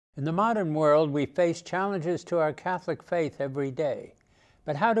In the modern world, we face challenges to our Catholic faith every day.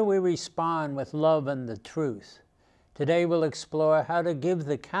 But how do we respond with love and the truth? Today we'll explore how to give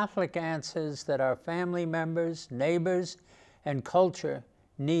the Catholic answers that our family members, neighbors, and culture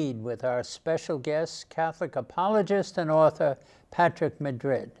need with our special guest, Catholic apologist and author, Patrick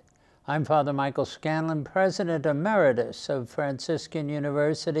Madrid. I'm Father Michael Scanlan, President Emeritus of Franciscan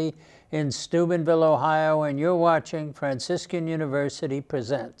University in Steubenville, Ohio, and you're watching Franciscan University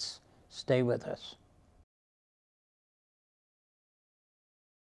Presents. Stay with us.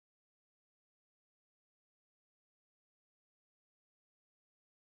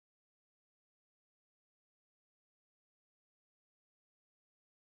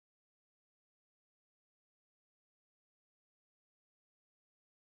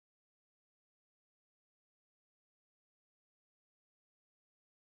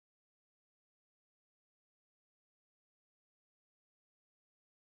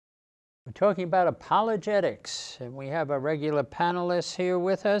 We're talking about apologetics, and we have our regular panelists here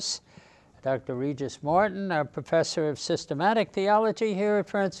with us. Dr. Regis Martin, our professor of systematic theology here at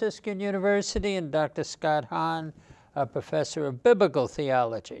Franciscan University, and Dr. Scott Hahn, our professor of biblical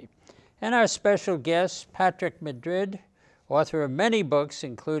theology. And our special guest, Patrick Madrid, author of many books,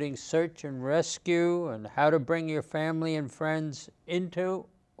 including Search and Rescue and How to Bring Your Family and Friends into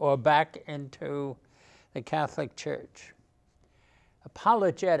or Back into the Catholic Church.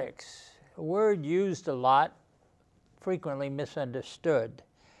 Apologetics, a word used a lot, frequently misunderstood.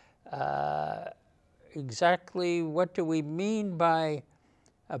 Exactly what do we mean by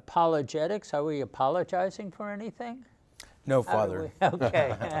apologetics? Are we apologizing for anything? No, Father.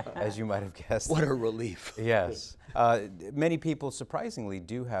 Okay. As you might have guessed. What a relief. Yes. Many people, surprisingly,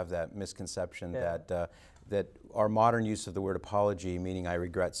 do have that misconception that our modern use of the word apology, meaning I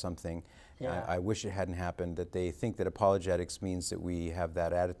regret something, I wish it hadn't happened, that they think that apologetics means that we have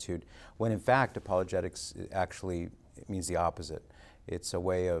that attitude, when in fact apologetics actually means the opposite. It's a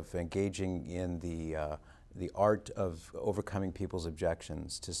way of engaging in the art of overcoming people's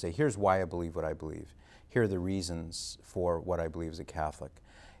objections, to say, here's why I believe what I believe. Here are the reasons for what I believe as a Catholic.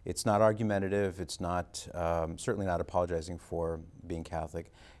 It's not argumentative, it's not, certainly not apologizing for being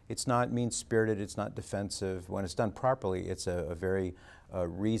Catholic. It's not mean-spirited, it's not defensive. When it's done properly, it's a very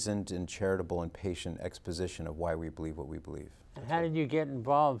reasoned and charitable and patient exposition of why we believe what we believe. And how did you get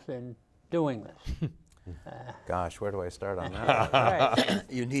involved in doing this? Gosh, where do I start on that? Right.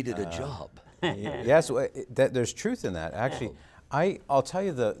 You needed a job. Yes, there's truth in that. Actually, I'll tell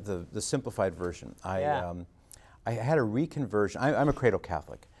you the simplified version. I had a reconversion. I'm a cradle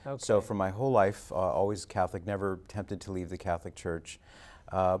Catholic. Okay. So for my whole life, always Catholic, never tempted to leave the Catholic Church.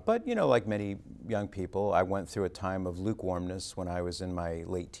 But, you know, like many young people, I went through a time of lukewarmness when I was in my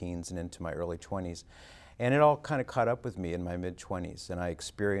late teens and into my early 20s. And it all kind of caught up with me in my mid-20s. And I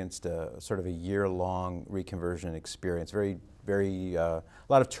experienced a sort of a year-long reconversion experience, a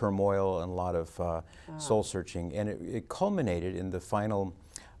lot of turmoil and a lot of soul-searching. And it culminated in the final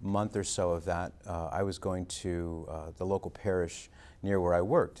month or so of that. I was going to the local parish near where I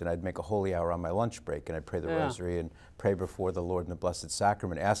worked, and I'd make a holy hour on my lunch break, and I'd pray the rosary and pray before the Lord in the Blessed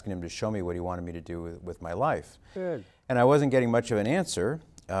Sacrament, asking Him to show me what He wanted me to do with my life. Good. And I wasn't getting much of an answer,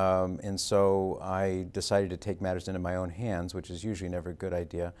 and so I decided to take matters into my own hands, which is usually never a good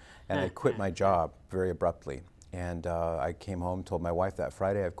idea, and I quit my job very abruptly. And I came home, told my wife that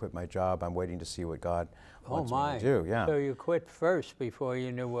Friday, I've quit my job, I'm waiting to see what God wants me to do. Yeah. So you quit first before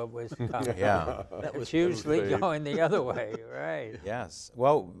you knew what was coming. Yeah. That was usually going the other way, right? Yes.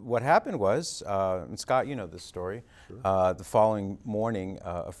 Well, what happened was, and Scott, you know this story, sure. The following morning,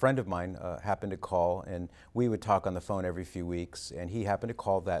 a friend of mine happened to call, and we would talk on the phone every few weeks, and he happened to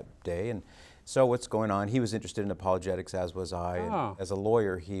call that day, and so what's going on? He was interested in apologetics, as was I. And as a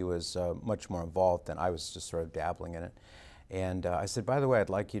lawyer, he was much more involved than I was, just sort of dabbling in it. And I said, by the way, I'd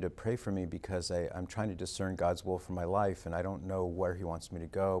like you to pray for me because I'm trying to discern God's will for my life, and I don't know where He wants me to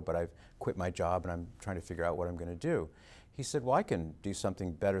go, but I've quit my job and I'm trying to figure out what I'm going to do. He said, well, I can do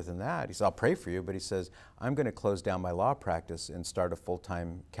something better than that. He said, I'll pray for you, but he says, I'm going to close down my law practice and start a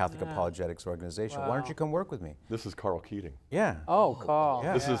full-time Catholic apologetics organization. Why don't you come work with me? This is Carl Keating. Yeah. Oh, Carl.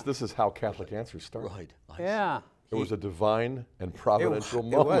 Yeah. This is how Catholic Answers started. Right. Yeah. It was a divine and providential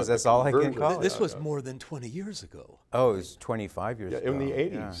moment. It was. That's all I can call it. This was more than 20 years ago. Oh, it was 25 years ago. In the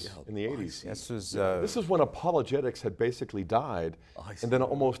 80s. Yeah. In the 80s. This is when apologetics had basically died, and then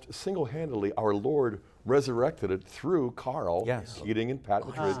almost single-handedly our Lord resurrected it through Carl Keating and Pat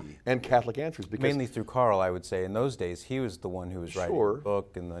Madrid and Catholic Answers. Because mainly through Carl, I would say. In those days, he was the one who was writing the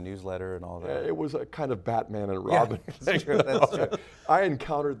book and the newsletter and all that. It was a kind of Batman and Robin. That's true. I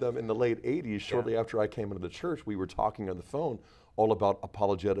encountered them in the late 80s, shortly after I came into the church. We were talking on the phone all about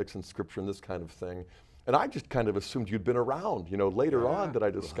apologetics and scripture and this kind of thing. And I just kind of assumed you'd been around. You know, later on did I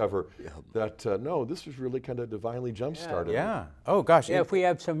discover that, no, this was really kind of divinely jump-started. Yeah. Oh, gosh. Yeah, if we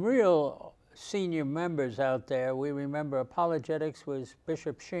have some real senior members out there, we remember Apologetics was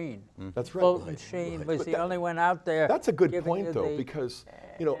Bishop Sheen. That's right. Fulton Sheen was the only one out there. That's a good point, though, because,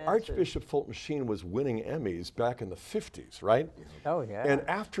 you know, Archbishop Fulton Sheen was winning Emmys back in the 50s, right? Oh, yeah. And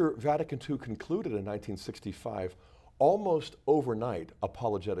after Vatican II concluded in 1965, almost overnight,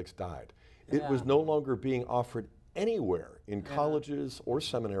 apologetics died. It was no longer being offered anywhere in colleges or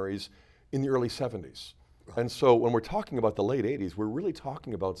seminaries in the early 70s. And so when we're talking about the late 80s, we're really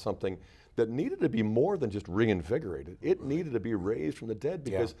talking about something that needed to be more than just reinvigorated. It needed to be raised from the dead,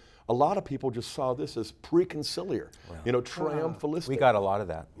 because a lot of people just saw this as preconciliar, you know, triumphalistic. We got a lot of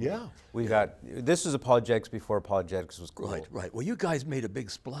that. Yeah. We got, this was apologetics before apologetics was cool. Right, right. Well, you guys made a big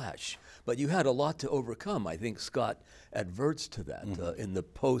splash, but you had a lot to overcome. I think Scott adverts to that. In the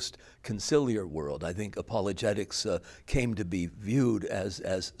post-conciliar world, I think apologetics came to be viewed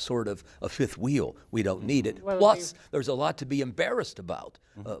as sort of a fifth wheel. We don't need it. Well, plus, there's a lot to be embarrassed about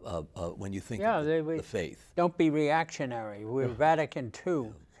when you think of the faith. Don't be reactionary. We're Vatican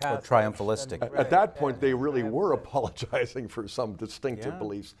II. Or triumphalistic. At that point, they really were apologizing for some distinctive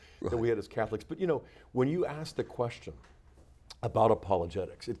beliefs that we had as Catholics. But, you know, when you ask the question about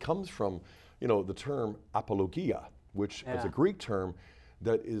apologetics, it comes from, you know, the term apologia, which is a Greek term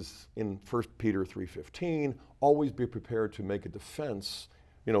that is in 1 Peter 3:15, always be prepared to make a defense,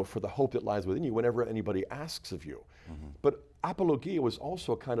 you know, for the hope that lies within you whenever anybody asks of you. But apologia was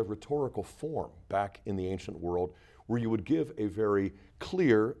also a kind of rhetorical form back in the ancient world, where you would give a very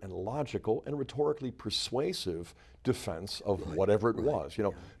clear and logical and rhetorically persuasive defense of whatever it was. You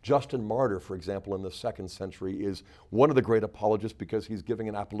know, Justin Martyr, for example, in the 2nd century is one of the great apologists, because he's giving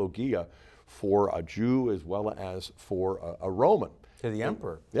an apologia for a Jew as well as for a Roman. To the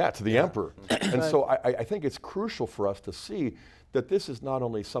emperor. Yeah, to the emperor. And so I think it's crucial for us to see that this is not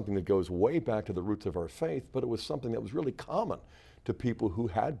only something that goes way back to the roots of our faith, but it was something that was really common to people who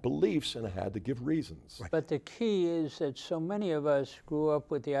had beliefs and had to give reasons. Right. But the key is that so many of us grew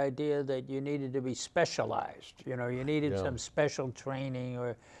up with the idea that you needed to be specialized. You know, you needed some special training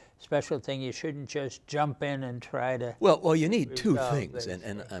or special thing. You shouldn't just jump in and try to... Well, you need two things,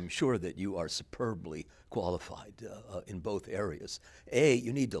 and I'm sure that you are superbly qualified in both areas. A,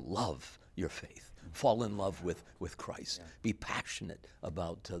 you need to love your faith. Fall in love with Christ. Be passionate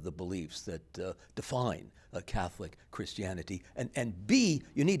about the beliefs that define Catholic Christianity. And B,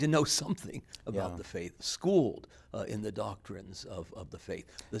 you need to know something about the faith, schooled in the doctrines of the faith,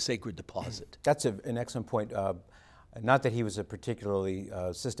 the sacred deposit. That's an excellent point. Not that he was a particularly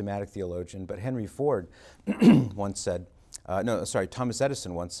systematic theologian, but Henry Ford once said, Thomas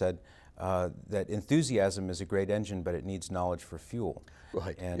Edison once said, that enthusiasm is a great engine, but it needs knowledge for fuel.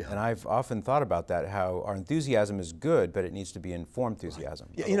 Right. And I've often thought about that, how our enthusiasm is good, but it needs to be informed enthusiasm.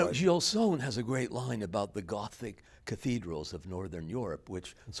 Yeah, you know, Gilles Sohn has a great line about the Gothic cathedrals of Northern Europe,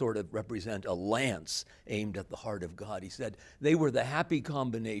 which sort of represent a lance aimed at the heart of God. He said they were the happy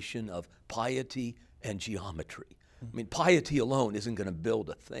combination of piety and geometry. I mean, piety alone isn't going to build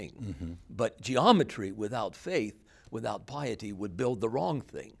a thing, but geometry without faith, without piety, would build the wrong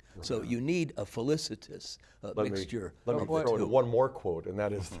thing. So you need a felicitous mixture. Let me throw in one more quote, and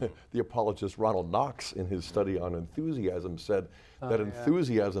that is the apologist Ronald Knox, in his study on enthusiasm, said that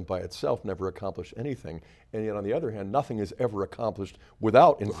enthusiasm by itself never accomplished anything, and yet on the other hand, nothing is ever accomplished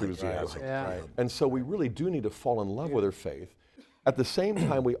without enthusiasm. And so we really do need to fall in love with our faith. At the same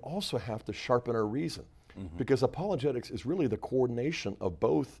time, we also have to sharpen our reason. Because apologetics is really the coordination of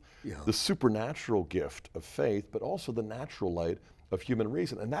both the supernatural gift of faith, but also the natural light of human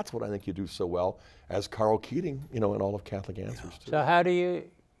reason. And that's what I think you do so well, as Carl Keating, you know, in all of Catholic Answers. Too. So how do you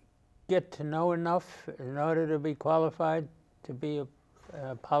get to know enough in order to be qualified to be an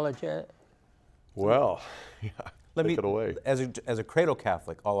apologist? Well, take it away. As a cradle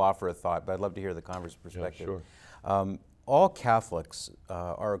Catholic, I'll offer a thought, but I'd love to hear the converse perspective. Yeah, sure. All Catholics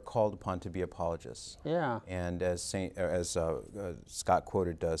are called upon to be apologists. Yeah. And as Scott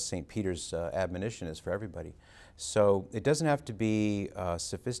quoted, St. Peter's admonition is for everybody. So it doesn't have to be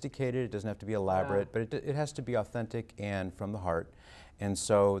sophisticated, it doesn't have to be elaborate, but it has to be authentic and from the heart. And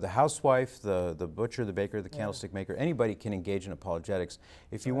so the housewife, the butcher, the baker, the candlestick maker, anybody can engage in apologetics.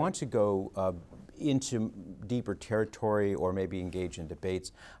 If you want to go into deeper territory or maybe engage in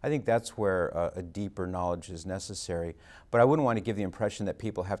debates, I think that's where a deeper knowledge is necessary. But I wouldn't want to give the impression that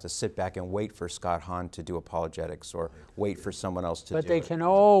people have to sit back and wait for Scott Hahn to do apologetics or wait for someone else to do it. But they can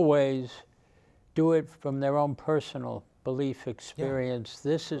always do it from their own personal belief experience.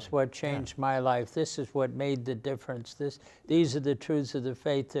 This is what changed my life. This is what made the difference. These are the truths of the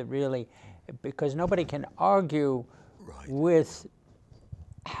faith that really, because nobody can argue with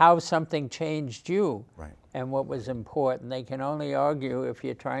how something changed you and what was important. They can only argue if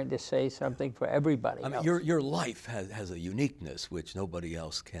you're trying to say something for everybody else. Your life has a uniqueness which nobody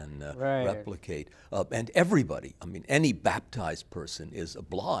else can replicate. And everybody, any baptized person is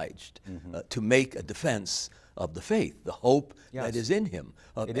obliged to make a defense of the faith, the hope that is in him.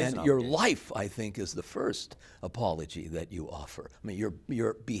 And your life, I think, is the first apology that you offer.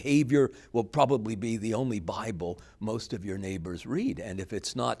 Your behavior will probably be the only Bible most of your neighbors read. And if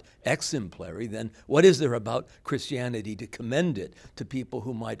it's not exemplary, then what is there about Christianity to commend it to people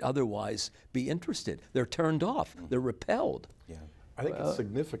who might otherwise be interested? They're turned off. They're repelled. I think it's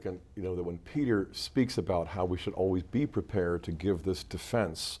significant, that when Peter speaks about how we should always be prepared to give this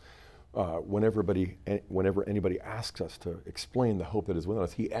defense, whenever anybody asks us to explain the hope that is within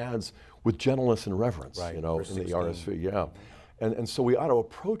us, he adds with gentleness and reverence, in the RSV, And so we ought to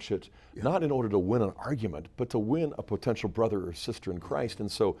approach it not in order to win an argument, but to win a potential brother or sister in Christ. And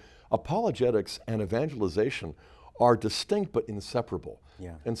so apologetics and evangelization are distinct but inseparable.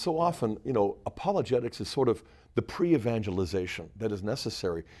 And so often, apologetics is sort of the pre-evangelization that is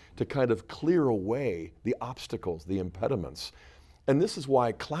necessary to kind of clear away the obstacles, the impediments. And this is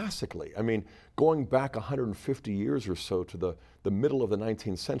why classically, going back 150 years or so to the middle of the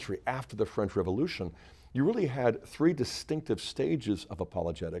 19th century after the French Revolution, you really had three distinctive stages of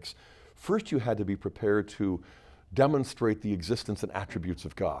apologetics. First, you had to be prepared to demonstrate the existence and attributes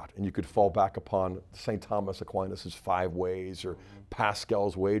of God. And you could fall back upon St. Thomas Aquinas' 5 ways or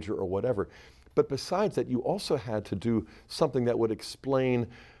Pascal's wager or whatever. But besides that, you also had to do something that would explain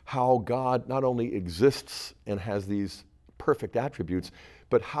how God not only exists and has these perfect attributes,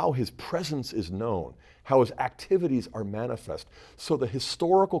 but how his presence is known, how his activities are manifest. So the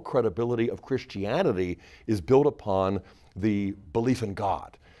historical credibility of Christianity is built upon the belief in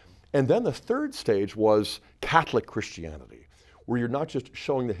God. And then the third stage was Catholic Christianity, where you're not just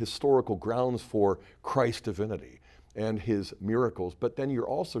showing the historical grounds for Christ's divinity and his miracles, but then you're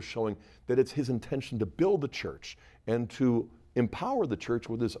also showing that it's his intention to build the church and to empower the church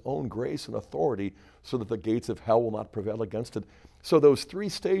with his own grace and authority so that the gates of hell will not prevail against it. So those three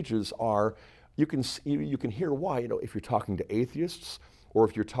stages are, you can hear why, if you're talking to atheists, or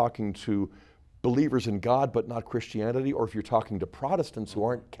if you're talking to believers in God but not Christianity, or if you're talking to Protestants who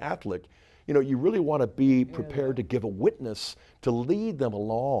aren't Catholic, you really want to be prepared to give a witness to lead them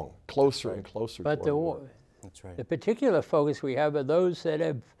along closer and closer to our Lord. That's right. The particular focus we have are those that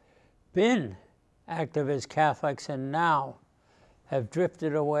have been active as Catholics and now have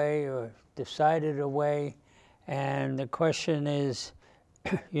drifted away or decided away. And the question is,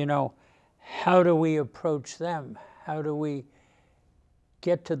 how do we approach them? How do we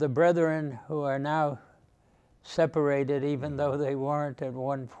get to the brethren who are now separated even though they weren't at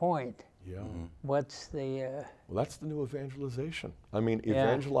one point? What's the... Well, that's the new evangelization.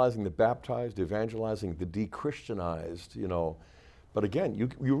 Evangelizing the baptized, evangelizing the de-Christianized, But again,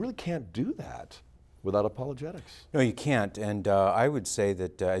 you really can't do that without apologetics. No, you can't. And I would say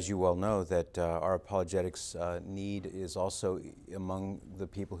that, as you well know, that our apologetics need is also among the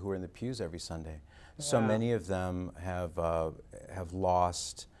people who are in the pews every Sunday. So many of them have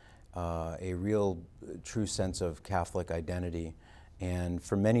lost a real, true sense of Catholic identity. And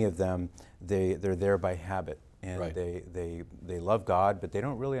for many of them, they're there by habit. And they love God, but they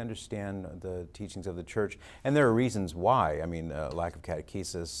don't really understand the teachings of the church. And there are reasons why. Lack of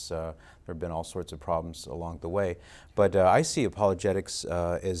catechesis, there have been all sorts of problems along the way. But I see apologetics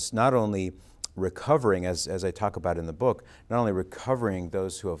as not only recovering, as I talk about in the book, not only recovering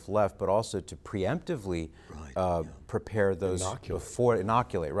those who have left, but also to preemptively prepare those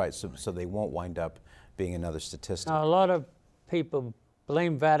inoculate, so they won't wind up being another statistic. Now, a lot of people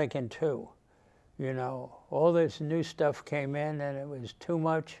blame Vatican II. All this new stuff came in and it was too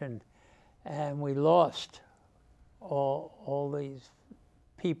much, and we lost all these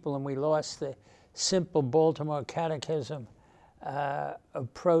people, and we lost the simple Baltimore Catechism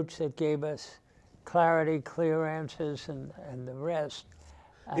approach that gave us clarity, clear answers, and the rest.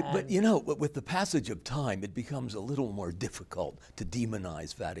 But with the passage of time, it becomes a little more difficult to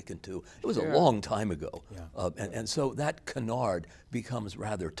demonize Vatican II. It was a long time ago. And so that canard becomes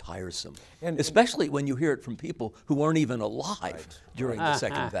rather tiresome, and especially when you hear it from people who weren't even alive during the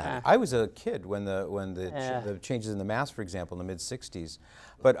Second Vatican. I was a kid when the changes in the Mass, for example, in the mid-'60s.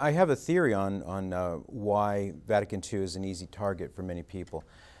 But I have a theory on why Vatican II is an easy target for many people.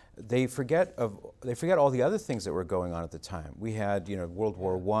 They forget all the other things that were going on at the time. We had, World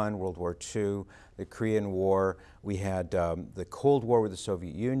War I, World War II, the Korean War, we had the Cold War with the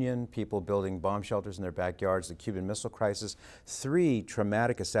Soviet Union, people building bomb shelters in their backyards, the Cuban Missile Crisis, 3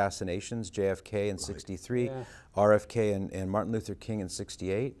 traumatic assassinations, JFK in '63, RFK and Martin Luther King in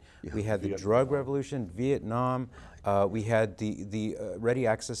 '68. We had the drug revolution, Vietnam. We had the ready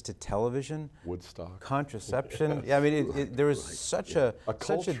access to television, Woodstock, contraception. Yeah, I mean, there was such a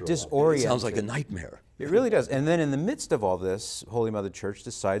disorient. It sounds like a nightmare. It really does. And then in the midst of all this, Holy Mother Church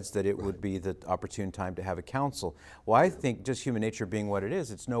decides that it would be the opportune time to have a council. Well, I think just human nature being what it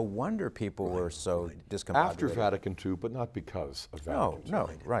is, it's no wonder people were so discombobulated. After Vatican II, but not because of Vatican II. No,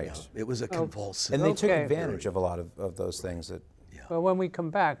 right. Yeah, it was a convulsive. And they took advantage of a lot of those things. That. Well, when we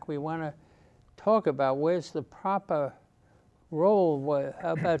come back, we want to talk about where's the proper role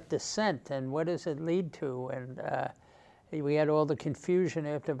about dissent and what does it lead to. And we had all the confusion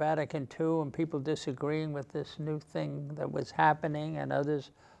after Vatican II and people disagreeing with this new thing that was happening and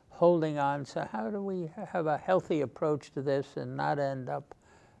others holding on. So how do we have a healthy approach to this and not end up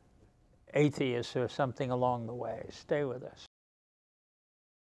atheists or something along the way? Stay with us.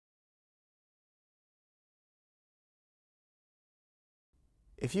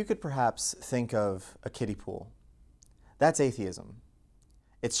 If you could perhaps think of a kiddie pool, that's atheism.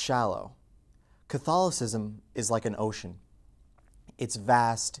 It's shallow. Catholicism is like an ocean. It's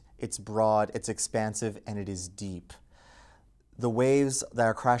vast, it's broad, it's expansive, and it is deep. The waves that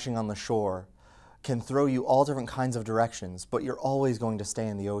are crashing on the shore can throw you all different kinds of directions, but you're always going to stay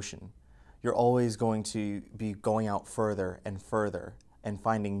in the ocean. You're always going to be going out further and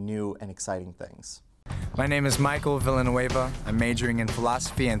finding new and exciting things. My name is Michael Villanueva. I'm majoring in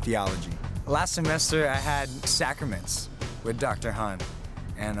philosophy and theology. Last semester I had sacraments with Dr. Hahn,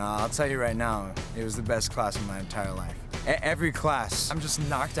 and I'll tell you right now, it was the best class of my entire life. Every class, I'm just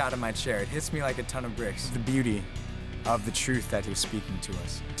knocked out of my chair. It hits me like a ton of bricks. The beauty of the truth that he's speaking to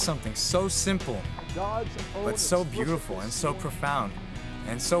us. Something so simple, but so beautiful and so profound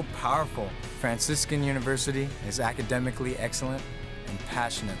and so powerful. Franciscan University is academically excellent and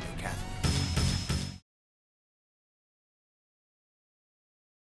passionately Catholic.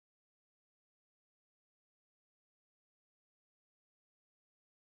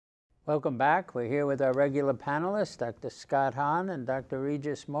 Welcome back. We're here with our regular panelists, Dr. Scott Hahn and Dr.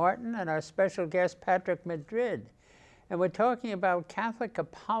 Regis Martin, and our special guest, Patrick Madrid. And we're talking about Catholic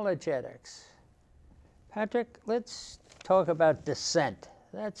apologetics. Patrick, let's talk about dissent.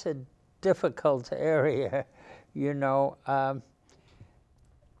 That's a difficult area, you know.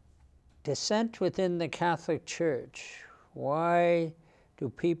 Dissent within the Catholic Church. Why do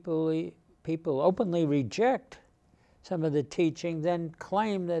people openly reject some of the teaching, then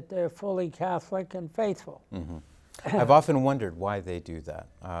claim that they're fully Catholic and faithful? Mm-hmm. I've often wondered why they do that,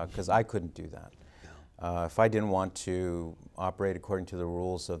 because I couldn't do that. If I didn't want to operate according to the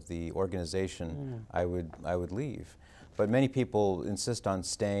rules of the organization, I would leave. But many people insist on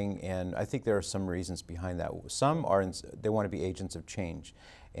staying, and I think there are some reasons behind that. Some are, they want to be agents of change,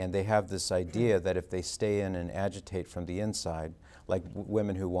 and they have this idea that if they stay in and agitate from the inside, like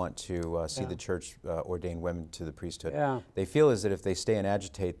women who want to see the church ordain women to the priesthood, they feel as that if they stay and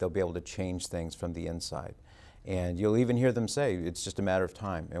agitate, they'll be able to change things from the inside. And you'll even hear them say, it's just a matter of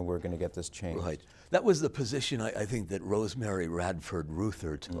time, and we're going to get this changed. Right. That was the position, I think, that Rosemary Radford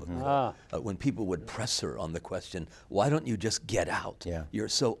Ruther took. When people would press her on the question, why don't you just get out? You're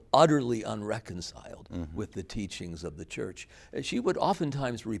so utterly unreconciled with the teachings of the church. She would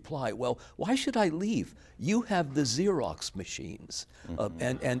oftentimes reply, well, why should I leave? You have the Xerox machines.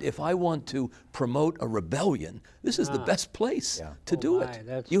 And if I want to promote a rebellion, this is the best place to do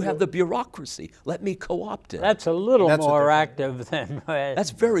it. You have the bureaucracy. Let me co-opt it. That's a little more active than...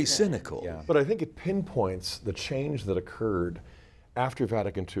 That's very cynical. But I think it pinpoints the change that occurred after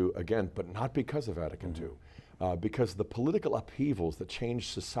Vatican II, again, but not because of Vatican II, because the political upheavals that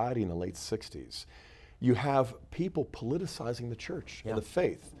changed society in the late 60s, you have people politicizing the church and the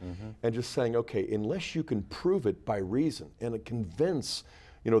faith, and just saying, okay, unless you can prove it by reason and convince,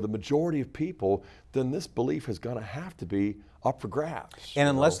 you know, the majority of people, then this belief is going to have to be up for grabs. And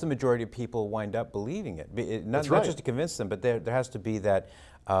unless the majority of people wind up believing it, not just to convince them, but there has to be that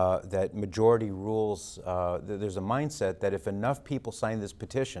that majority rules. There's a mindset that if enough people sign this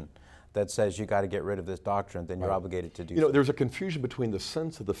petition that says you got to get rid of this doctrine, then you're obligated to do so. You know, there's a confusion between the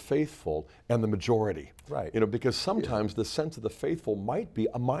sense of the faithful and the majority. Right. You know, because sometimes the sense of the faithful might be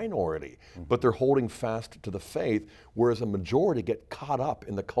a minority, but they're holding fast to the faith, whereas a majority get caught up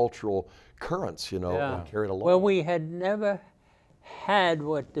in the cultural currents, you know, and carried along. Well, we had never had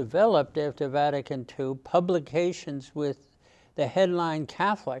what developed after Vatican II, publications with the headline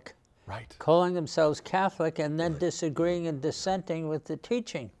Catholic, calling themselves Catholic and then disagreeing and dissenting with the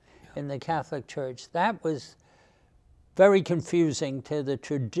teaching. in the Catholic Church. That was very confusing to the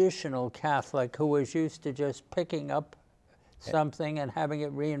traditional Catholic who was used to just picking up something and having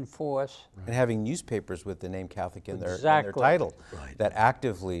it reinforced. And having newspapers with the name Catholic in their Exactly. title that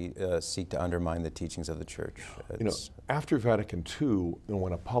actively seek to undermine the teachings of the Church. You know, after Vatican II,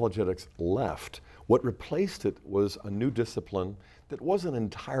 when apologetics left, what replaced it was a new discipline that wasn't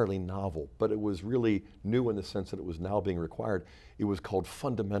entirely novel, but it was really new in the sense that it was now being required. It was called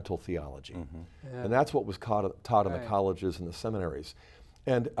fundamental theology. And that's what was taught in the colleges and the seminaries.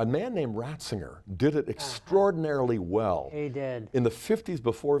 And a man named Ratzinger did it extraordinarily well. He did. In the 50s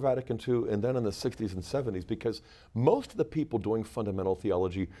before Vatican II and then in the 60s and 70s, because most of the people doing fundamental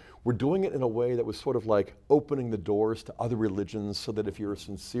theology were doing it in a way that was sort of like opening the doors to other religions so that if you're a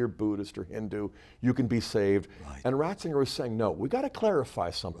sincere Buddhist or Hindu, you can be saved. And Ratzinger was saying, no, we got to clarify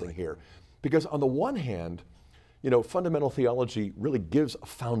something here. Because on the one hand, you know, fundamental theology really gives a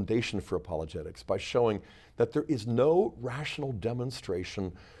foundation for apologetics by showing that there is no rational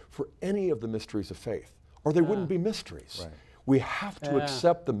demonstration for any of the mysteries of faith, or they wouldn't be mysteries. We have to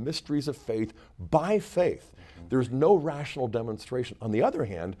accept the mysteries of faith by faith. There's no rational demonstration. On the other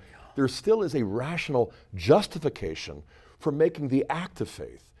hand, there still is a rational justification for making the act of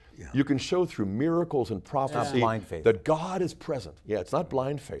faith. You can show through miracles and prophecy that God is present. It's not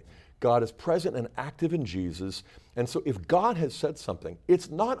blind faith. God is present and active in Jesus. And so if God has said something,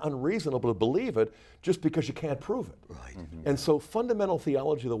 it's not unreasonable to believe it just because you can't prove it. And so fundamental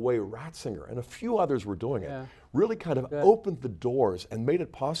theology, the way Ratzinger and a few others were doing it, really kind of opened the doors and made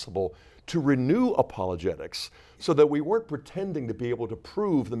it possible to renew apologetics so that we weren't pretending to be able to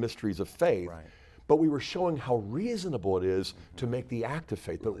prove the mysteries of faith, but we were showing how reasonable it is to make the act of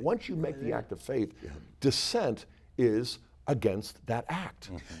faith. But once you make the act of faith, dissent is against that act.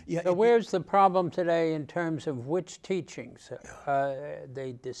 So where's the problem today in terms of which teachings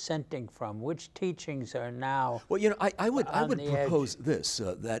they dissenting from? Which teachings are now Well, you know, I would the propose this,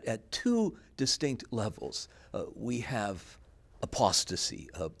 that at two distinct levels, we have apostasy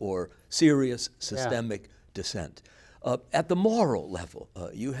or serious systemic dissent. At the moral level,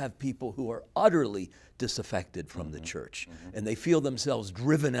 you have people who are utterly disaffected from the church, and they feel themselves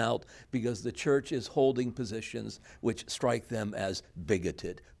driven out because the church is holding positions which strike them as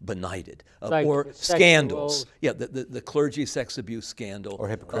bigoted, benighted, Like or sexual- scandals. The clergy sex abuse scandal Or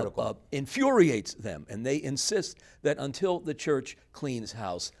hypocritical. infuriates them, and they insist that until the church cleans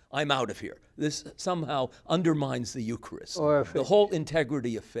house, I'm out of here. This somehow undermines the Eucharist. Or if the whole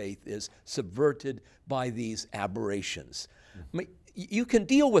integrity of faith is subverted by these aberrations. I mean, you can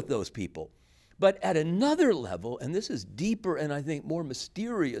deal with those people. But at another level, and this is deeper and I think more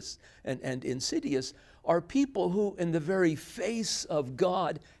mysterious and insidious, are people who, in the very face of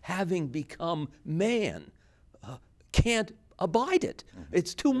God having become man, can't abide it.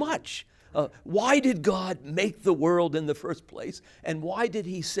 It's too much. Why did God make the world in the first place? And why did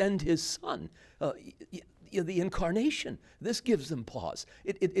he send his son? The incarnation. This gives them pause.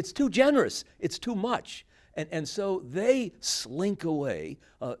 It's too generous. It's too much. And so they slink away,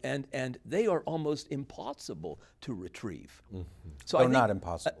 and they are almost impossible to retrieve. So I think, not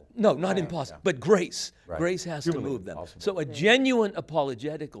impossible. No, not impossible, but grace. Grace has to move them. So a genuine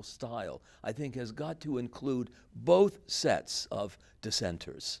apologetical style, I think, has got to include both sets of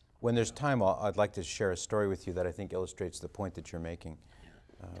dissenters. When there's time, I'd like to share a story with you that I think illustrates the point that you're making.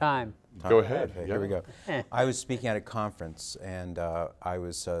 time? Go ahead. Okay, here we go. I was speaking at a conference, and I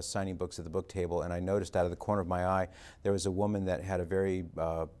was signing books at the book table, and I noticed out of the corner of my eye there was a woman that had a very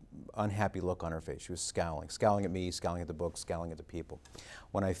unhappy look on her face. She was scowling at me, scowling at the book, scowling at the people.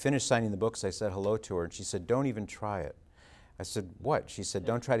 When I finished signing the books, I said hello to her, and she said, "Don't even try it." I said, "What?" She said,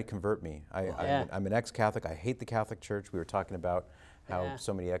 "Don't try to convert me. I'm an ex-Catholic. I hate the Catholic Church." We were talking about how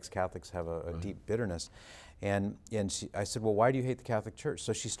so many ex-Catholics have a deep bitterness. And I said, "Well, why do you hate the Catholic Church?"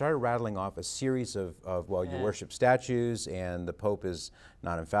 So she started rattling off a series of well, you worship statues, and the Pope is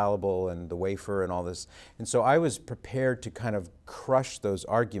not infallible, and the wafer, and all this. And so I was prepared to kind of crush those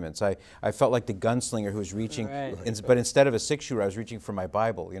arguments. I felt like the gunslinger who was reaching, but instead of a 6-shooter, I was reaching for my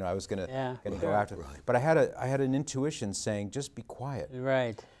Bible. You know, I was going to go after it. But I had an intuition saying, just be quiet.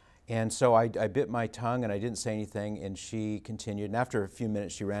 Right. And so I bit my tongue, and I didn't say anything, and she continued. And after a few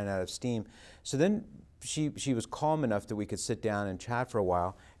minutes, she ran out of steam. So then she was calm enough that we could sit down and chat for a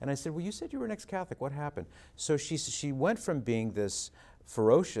while. And I said, "Well, you said you were an ex-Catholic. What happened?" So she went from being this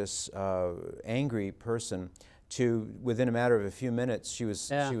ferocious, angry person to, within a matter of a few minutes, she was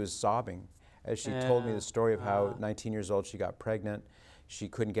sobbing as she told me the story of how, 19 years old, she got pregnant. She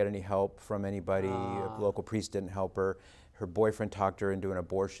couldn't get any help from anybody. A local priest didn't help her. her boyfriend talked her into an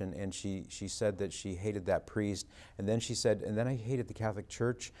abortion, and she said that she hated that priest, and then she said, and then I hated the Catholic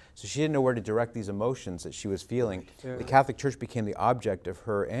Church. So she didn't know where to direct these emotions that she was feeling. Right. The Catholic Church became the object of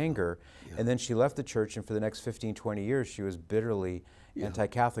her anger, and then she left the church, and for the next 15, 20 years, she was bitterly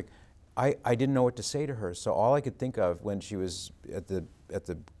anti-Catholic. I didn't know what to say to her, so all I could think of when she was at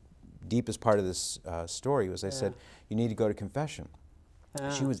the deepest part of this story was I said, you need to go to confession.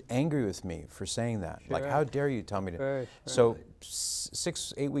 She was angry with me for saying that. Like, how dare you tell me to? So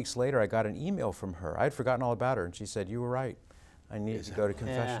 6, 8 weeks later, I got an email from her. I had forgotten all about her, and she said, you were right. I needed to go to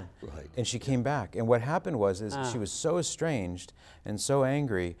confession. And she came back. And what happened was she was so estranged and so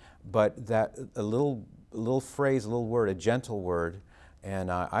angry, but that a little phrase, a little word, a gentle word, and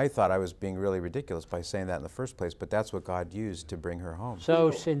I thought I was being really ridiculous by saying that in the first place, but that's what God used to bring her home.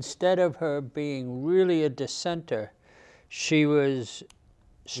 So instead of her being really a dissenter, she was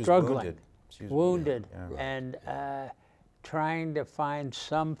struggling, wounded, and trying to find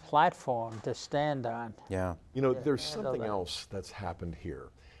some platform to stand on. Yeah. You know, there's something else that's happened here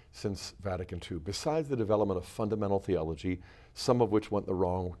since Vatican II. Besides the development of fundamental theology, some of which went the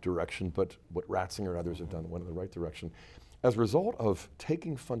wrong direction, but what Ratzinger and others have done went in the right direction. As a result of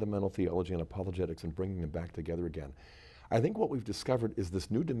taking fundamental theology and apologetics and bringing them back together again, I think what we've discovered is this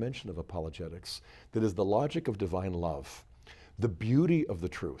new dimension of apologetics that is the logic of divine love, the beauty of the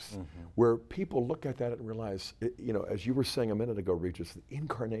truth, where people look at that and realize, you know, as you were saying a minute ago, Regis, the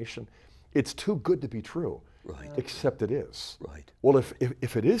incarnation, it's too good to be true, except it is. Well,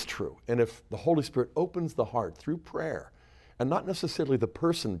 if it is true, and if the Holy Spirit opens the heart through prayer, and not necessarily the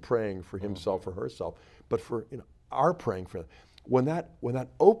person praying for himself or herself, but for, you know, our praying for them, when that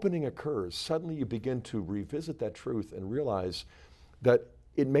opening occurs, suddenly you begin to revisit that truth and realize that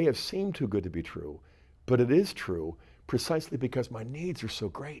it may have seemed too good to be true, but it is true precisely because my needs are so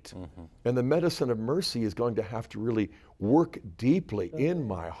great. And the medicine of mercy is going to have to really work deeply in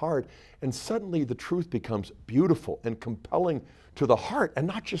my heart, and suddenly the truth becomes beautiful and compelling to the heart and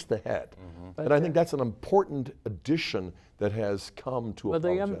not just the head. And I think that's an important addition that has come to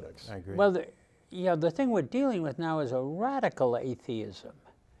apologetics. I agree. Well, yeah, the thing we're dealing with now is a radical atheism.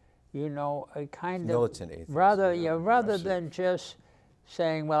 You know, a kind militant of atheism. rather than just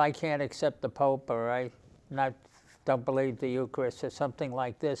saying, well, I can't accept the Pope, or I don't believe the Eucharist, or something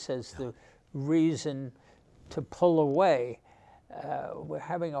like this as the reason to pull away. We're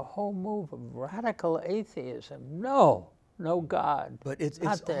having a whole move of radical atheism. No God. But it's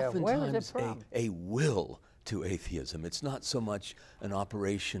not there. Where is it from? a will to atheism. It's not so much an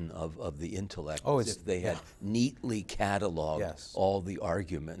operation of the intellect as if they had neatly cataloged all the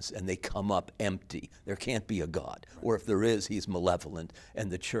arguments and they come up empty. There can't be a God. Or if there is, he's malevolent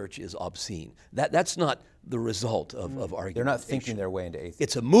and the church is obscene. That's not the result of argumentation. They're not thinking their way into atheism.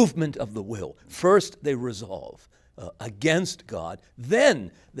 It's a movement of the will. First they resolve against God,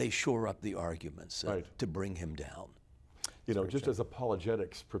 then they shore up the arguments to bring him down. You know, just as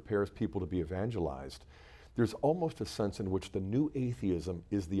apologetics prepares people to be evangelized, there's almost a sense in which the new atheism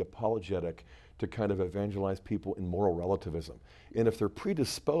is the apologetic to kind of evangelize people in moral relativism. And if they're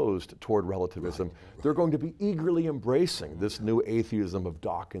predisposed toward relativism, they're going to be eagerly embracing this new atheism of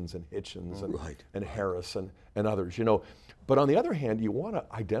Dawkins and Hitchens and Harris and others, you know. But on the other hand, you want to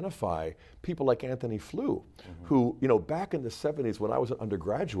identify people like Anthony Flew, who, you know, back in the 70s when I was an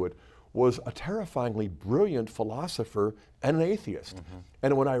undergraduate, was a terrifyingly brilliant philosopher and an atheist.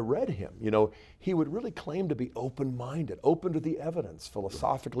 And when I read him, you know, he would really claim to be open-minded, open to the evidence,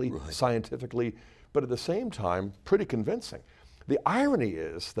 philosophically, scientifically, but at the same time, pretty convincing. The irony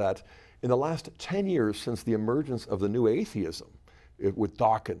is that in the last 10 years since the emergence of the new atheism, with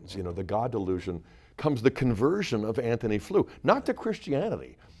Dawkins, you know, the God delusion, comes the conversion of Anthony Flew, not to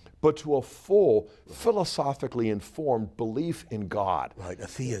Christianity, but to a full, philosophically informed belief in God. A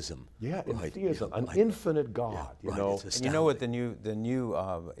theism. Yeah, in theism, an infinite God, you know. And you know what the new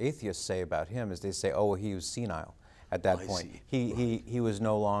atheists say about him is they say, oh, well, he was senile at that point. He was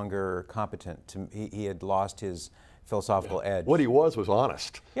no longer competent. He had lost his philosophical edge. What he was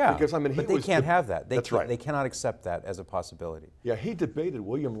honest. Yeah, because, I mean, but they can't have that. That's right. They cannot accept that as a possibility. Yeah, he debated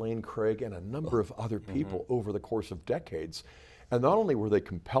William Lane Craig and a number of other people over the course of decades. And not only were they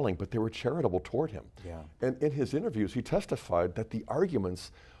compelling, but they were charitable toward him. Yeah. And in his interviews, he testified that the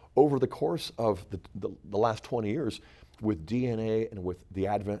arguments over the course of the last 20 years with DNA and with the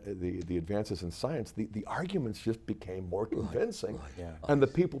advances in science, the arguments just became more convincing. And the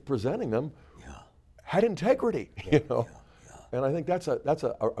people presenting them had integrity, you know. And I think that's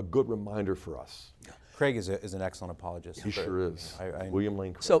a good reminder for us. Craig is an excellent apologist. He sure is. William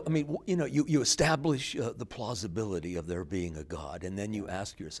Lane Craig. So, I mean, you know, you establish the plausibility of there being a God, and then you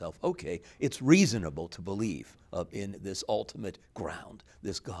ask yourself, okay, it's reasonable to believe in this ultimate ground,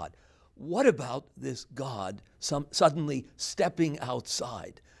 this God. What about this God suddenly stepping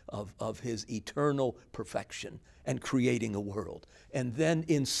outside of his eternal perfection and creating a world, and then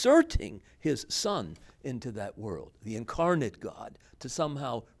inserting his Son into that world, the incarnate God, to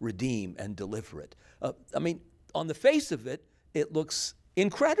somehow redeem and deliver it? I mean, on the face of it, it looks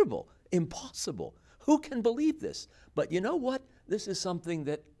incredible, impossible. Who can believe this? But you know what? This is something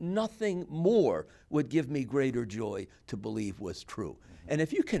that nothing more would give me greater joy to believe was true. And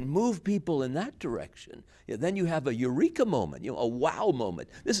if you can move people in that direction, then you have a eureka moment, a wow moment.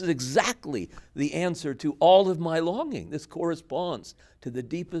 This is exactly the answer to all of my longing. This corresponds to the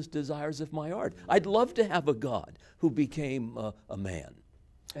deepest desires of my heart. I'd love to have a God who became a man.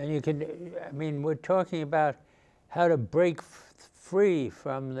 And you can, I mean, we're talking about how to break free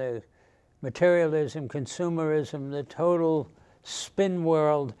from the materialism, consumerism, the total spin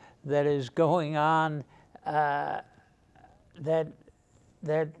world that is going on, that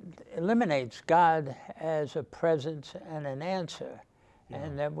eliminates God as a presence and an answer,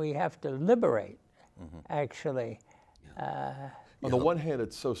 and that we have to liberate, actually. On the one hand,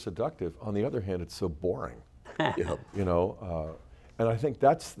 it's so seductive. On the other hand, it's so boring. You know, and I think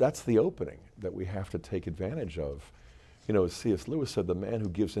that's the opening that we have to take advantage of. You know, as C.S. Lewis said, the man who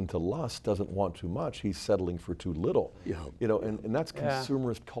gives into lust doesn't want too much, he's settling for too little. You know, and that's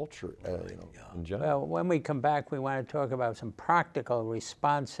consumerist culture, you know, in general. Well, when we come back, we want to talk about some practical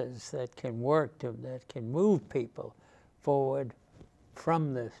responses that can work, that can move people forward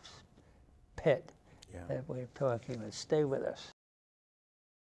from this pit that we're talking about. Stay with us.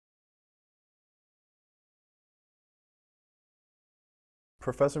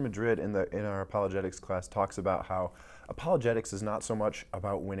 Professor Madrid in our apologetics class talks about how apologetics is not so much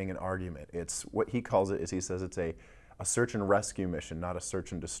about winning an argument. It's what he calls it, is he says it's a search and rescue mission, not a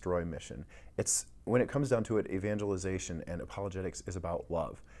search and destroy mission. It's, when it comes down to it, evangelization and apologetics is about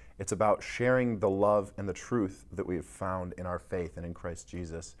love. It's about sharing the love and the truth that we have found in our faith and in Christ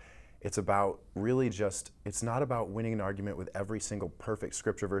Jesus. It's about really just, it's not about winning an argument with every single perfect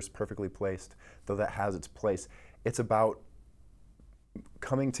scripture verse perfectly placed, though that has its place. It's about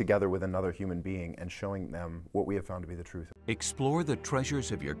coming together with another human being and showing them what we have found to be the truth. Explore the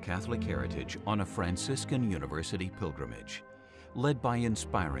treasures of your Catholic heritage on a Franciscan University pilgrimage. Led by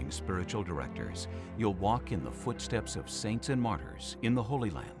inspiring spiritual directors, you'll walk in the footsteps of saints and martyrs in the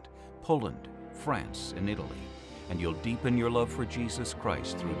Holy Land, Poland, France, and Italy, and you'll deepen your love for Jesus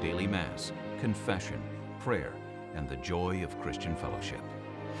Christ through daily Mass, confession, prayer, and the joy of Christian fellowship.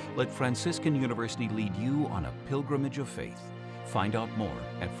 Let Franciscan University lead you on a pilgrimage of faith. Find out more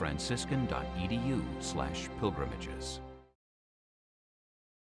at franciscan.edu/pilgrimages.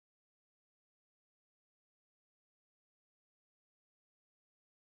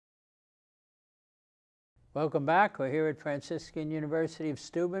 Welcome back. We're here at Franciscan University of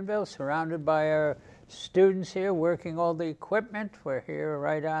Steubenville, surrounded by our students here working all the equipment. We're here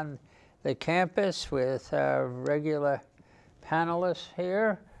right on the campus with our regular panelists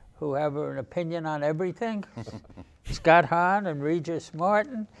here who have an opinion on everything. Scott Hahn and Regis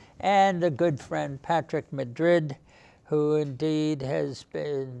Martin, and a good friend, Patrick Madrid, who indeed has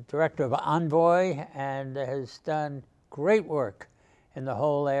been director of Envoy and has done great work in the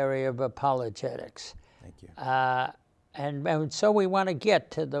whole area of apologetics. Thank you. And so we want to get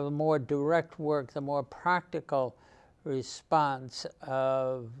to the more direct work, the more practical response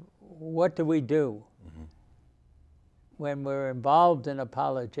of what do we do when we're involved in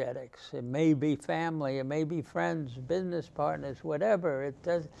apologetics. It may be family, it may be friends, business partners, whatever.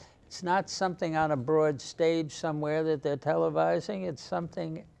 It's not something on a broad stage somewhere that they're televising. It's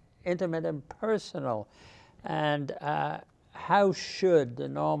something intimate and personal. And how should the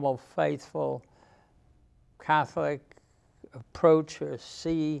normal, faithful Catholic approach or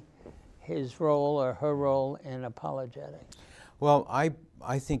see his role or her role in apologetics? Well, I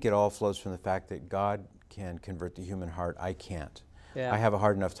think it all flows from the fact that God can convert the human heart. I can't. I have a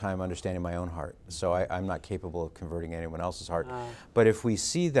hard enough time understanding my own heart, so I'm not capable of converting anyone else's heart. But if we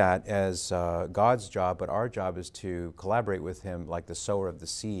see that as God's job, but our job is to collaborate with Him like the sower of the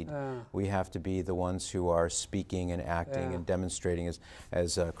seed, we have to be the ones who are speaking and acting and demonstrating,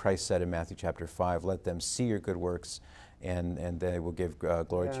 as Christ said in Matthew chapter 5, let them see your good works, and they will give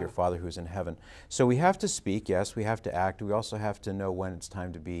glory to your Father who is in heaven. So we have to speak, yes, we have to act. We also have to know when it's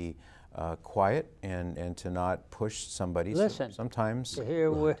time to be quiet and to not push somebody. Listen. Sometimes. To hear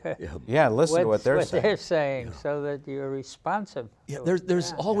listen to what they're saying. so that you're responsive. Yeah,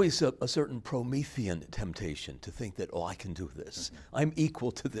 there's always a certain Promethean temptation to think that, oh, I can do this. I'm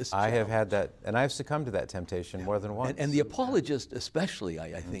equal to this. I have had that, and I've succumbed to that temptation more than once. And the apologist especially,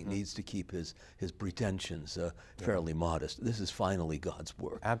 I think, needs to keep his pretensions fairly modest. This is finally God's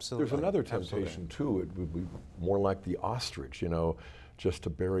work. Absolutely. There's another temptation, too. It would be more like the ostrich, you know, just to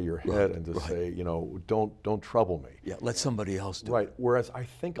bury your head and to say, you know, don't trouble me. Yeah, let somebody else do it. Right, whereas I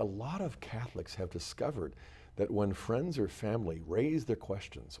think a lot of Catholics have discovered that when friends or family raise their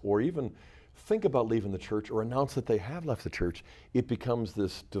questions or even think about leaving the church or announce that they have left the church, it becomes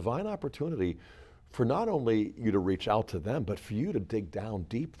this divine opportunity for not only you to reach out to them, but for you to dig down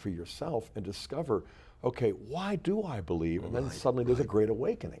deep for yourself and discover, okay, why do I believe? And then suddenly there's a great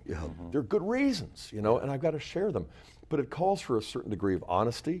awakening. Yeah. There are good reasons, you know, and I've got to share them. But it calls for a certain degree of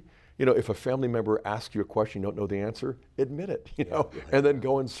honesty. You know, if a family member asks you a question you don't know the answer, admit it, you know, and then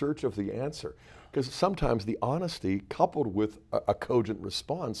go in search of the answer. Because sometimes the honesty coupled with a cogent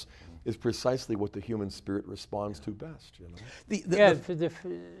response is precisely what the human spirit responds to best, you know. The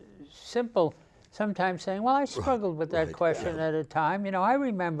simple, sometimes saying, well, I struggled with that question at a time. You know, I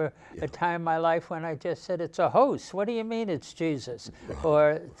remember a time in my life when I just said, it's a host. What do you mean it's Jesus?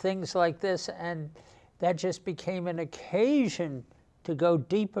 Or things like this. And that just became an occasion to go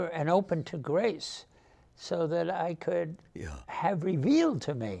deeper and open to grace so that I could have revealed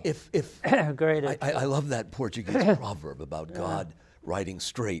to me. I love that Portuguese proverb about God writing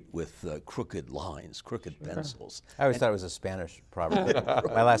straight with crooked lines, crooked pencils. I always thought it was a Spanish proverb.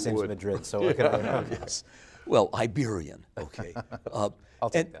 My last name's Madrid, so what could I know? Yes. Well, Iberian, okay. I'll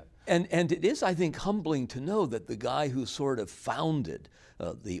take that. And it is, I think, humbling to know that the guy who sort of founded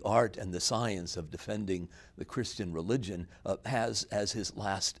the art and the science of defending the Christian religion has as his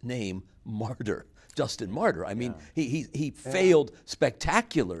last name Martyr, Justin Martyr. I mean, he failed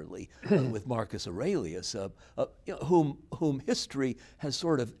spectacularly with Marcus Aurelius, whom history has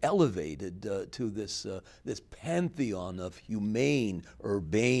sort of elevated to this pantheon of humane,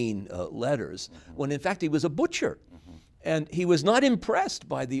 urbane letters, when in fact he was a butcher. And he was not impressed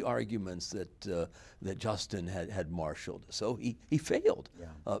by the arguments that Justin had marshaled. So he failed.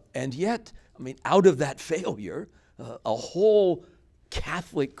 And yet, I mean, out of that failure, a whole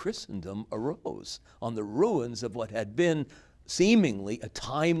Catholic Christendom arose on the ruins of what had been seemingly a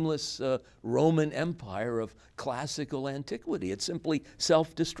timeless Roman Empire of classical antiquity. It simply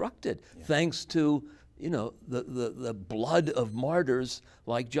self-destructed thanks to, you know, the blood of martyrs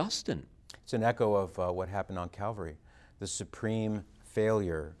like Justin. It's an echo of what happened on Calvary. The supreme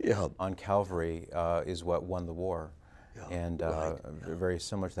failure on Calvary is what won the war. And very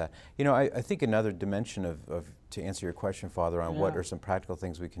similar to that. You know, I think another dimension of to answer your question, Father, on what are some practical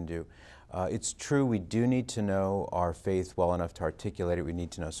things we can do. It's true, we do need to know our faith well enough to articulate it. We need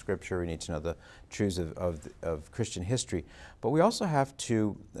to know Scripture. We need to know the truths of Christian history. But we also have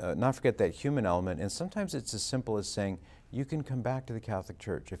to not forget that human element. And sometimes it's as simple as saying, you can come back to the Catholic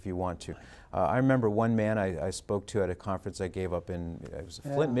Church if you want to. I remember one man I spoke to at a conference I gave up in it was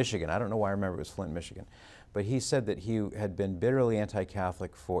Flint, Michigan. I don't know why I remember it was Flint, Michigan. But he said that he had been bitterly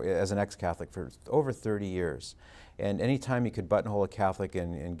anti-Catholic as an ex-Catholic for over 30 years. And any time he could buttonhole a Catholic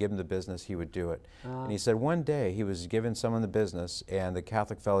and give him the business, he would do it. And he said one day he was giving someone the business and the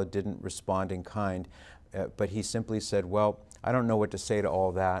Catholic fellow didn't respond in kind, but he simply said, well, I don't know what to say to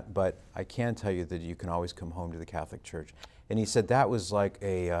all that, but I can tell you that you can always come home to the Catholic Church. And he said that was like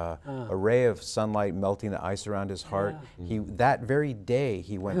a ray of sunlight melting the ice around his heart. That very day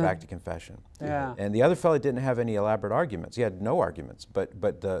he went back to confession. And the other fellow didn't have any elaborate arguments. He had no arguments,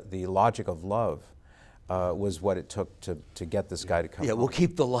 but the logic of love was what it took to get this guy to come home. We'll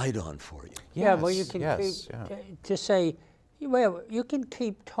keep the light on for you. Yeah, well, you can to say, well, you can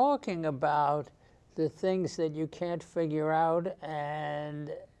keep talking about the things that you can't figure out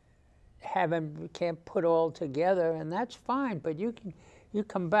and can't put all together, and that's fine. But you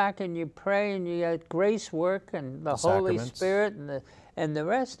come back and you pray and you get grace work and the Holy Spirit and the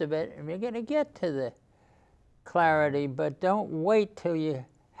rest of it, and you're going to get to the clarity. But don't wait till you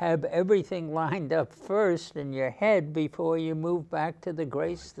have everything lined up first in your head before you move back to the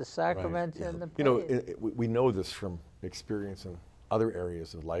grace, the sacraments, and the prayer. You know, we know this from experience in other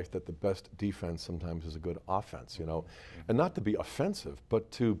areas of life, that the best defense sometimes is a good offense, you know, and not to be offensive,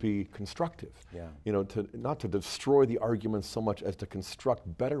 but to be constructive. You know, not to destroy the arguments so much as to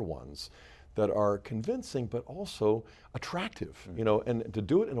construct better ones that are convincing but also attractive, you know, and to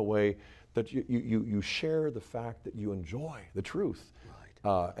do it in a way that you share the fact that you enjoy the truth.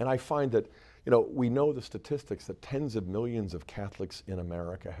 And I find that, you know, we know the statistics that tens of millions of Catholics in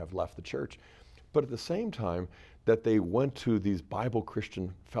America have left the church, but at the same time that they went to these Bible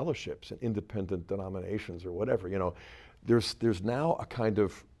Christian fellowships and independent denominations or whatever, you know, there's now a kind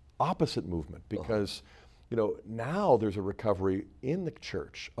of opposite movement because, you know, now there's a recovery in the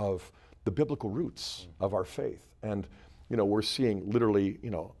church of the biblical roots of our faith. And, you know, we're seeing literally,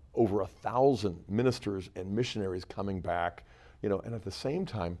 you know, over 1,000 ministers and missionaries coming back, you know, and at the same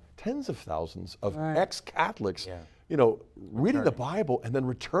time, tens of thousands of ex-Catholics, you know, reading the Bible and then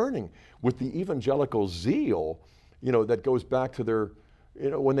returning with the evangelical zeal, you know, that goes back to their, you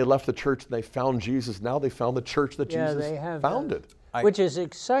know, when they left the church and they found Jesus, now they found the church that Jesus founded. Which is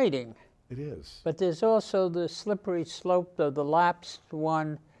exciting. It is. But there's also the slippery slope of the lapsed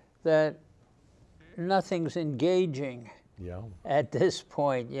one that nothing's engaging at this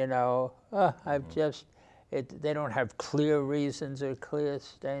point, you know. I've just, they don't have clear reasons or clear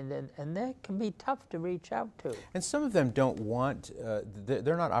stand, and that can be tough to reach out to. And some of them don't want,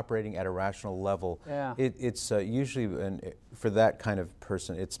 they're not operating at a rational level. It's usually, for that kind of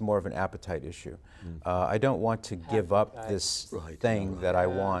person, it's more of an appetite issue. I don't want to give up this thing that I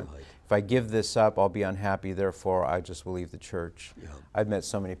want. If I give this up, I'll be unhappy, therefore I just will leave the church. I've met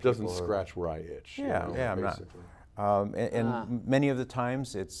so many people. Doesn't scratch where I itch. Yeah, you know, I'm not. And many of the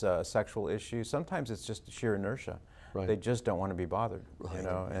times it's a sexual issue. Sometimes it's just sheer inertia. They just don't want to be bothered, you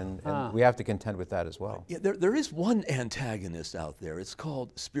know, and we have to contend with that as well. Yeah, there is one antagonist out there. It's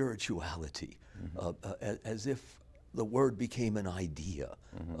called spirituality, as if the word became an idea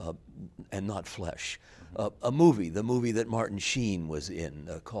and not flesh. The movie that Martin Sheen was in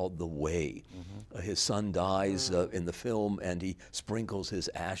called The Way. His son dies in the film, and he sprinkles his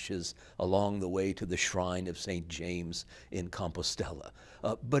ashes along the way to the shrine of St. James in Compostela.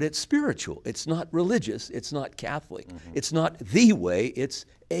 But it's spiritual. It's not religious. It's not Catholic. It's not the way. It's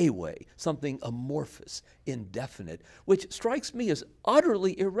a way, something amorphous, indefinite, which strikes me as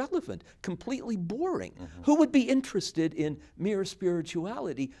utterly irrelevant, completely boring. Who would be interested in mere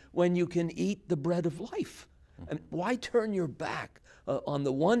spirituality when you can eat the bread of life? And why turn your back on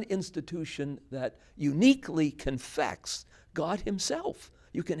the one institution that uniquely confects God himself?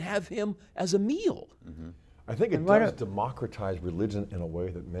 You can have him as a meal. I think it does democratize religion in a way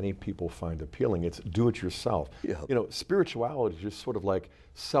that many people find appealing. It's do it yourself. You know, spirituality is just sort of like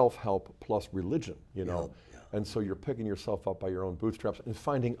self-help plus religion, you know. And so you're picking yourself up by your own bootstraps and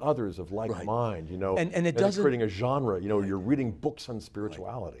finding others of like mind, you know, and it doesn't, creating a genre, you know, you're reading books on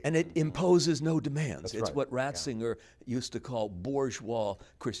spirituality. And it imposes no demands. It's what Ratzinger used to call bourgeois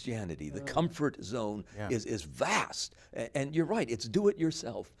Christianity. The comfort zone is vast. And you're right, it's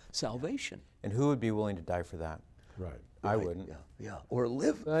do-it-yourself salvation. And who would be willing to die for that? I wouldn't. Or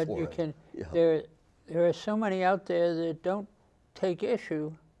live for you it. Can, there are so many out there that don't take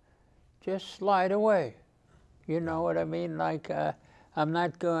issue, just slide away. You know what I mean? Like, I'm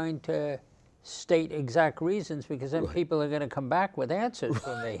not going to state exact reasons because then people are going to come back with answers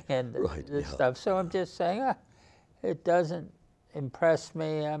for me and this stuff. So I'm just saying, it doesn't impress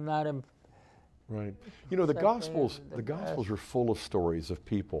me. I'm not. You know, the Gospels are full of stories of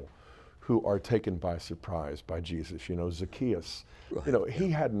people who are taken by surprise by Jesus. You know, Zacchaeus, you know, he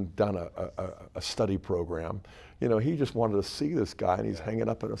hadn't done a study program. You know, he just wanted to see this guy, and he's hanging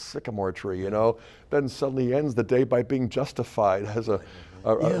up in a sycamore tree, you know. Then suddenly he ends the day by being justified as a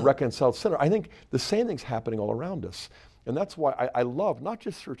reconciled sinner. I think the same thing's happening all around us. And that's why I love not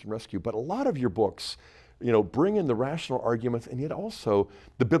just Search and Rescue, but a lot of your books, you know, bring in the rational arguments and yet also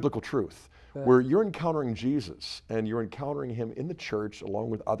the biblical truth. Where you're encountering Jesus and you're encountering him in the church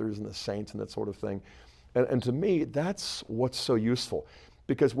along with others and the saints and that sort of thing. And to me, that's what's so useful.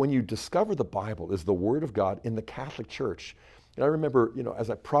 Because when you discover the Bible is the Word of God in the Catholic Church, and I remember, you know, as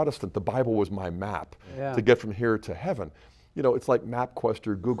a Protestant, the Bible was my map to get from here to heaven. You know, it's like MapQuest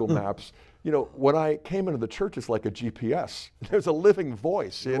or Google Maps. You know, when I came into the church, it's like a GPS. There's a living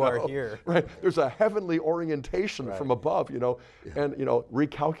voice. You are here. Right? There's a heavenly orientation from above, you know, and, you know,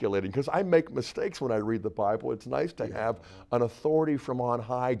 recalculating. Because I make mistakes when I read the Bible. It's nice to have an authority from on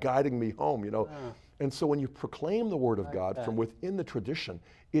high guiding me home, you know. And so when you proclaim the Word of God from within the tradition,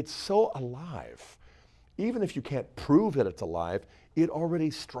 it's so alive. Even if you can't prove that it's alive, it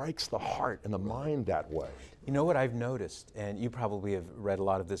already strikes the heart and the mind that way. You know what I've noticed, and you probably have read a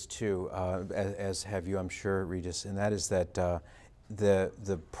lot of this too, as have you, I'm sure, Regis, and that is that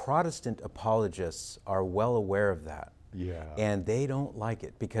the Protestant apologists are well aware of that. Yeah. And they don't like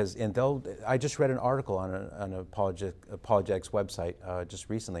it because, and I just read an article on an apologetics website just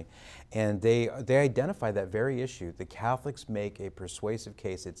recently, and they identify that very issue. The Catholics make a persuasive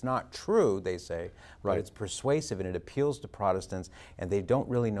case. It's not true, they say, but it's persuasive and it appeals to Protestants, and they don't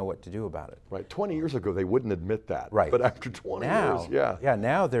really know what to do about it. Right. 20 years ago, they wouldn't admit that. Right. But after 20 years, yeah,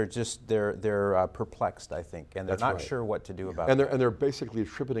 now they're just they're perplexed, I think, and they're not sure what to do about it. And they're basically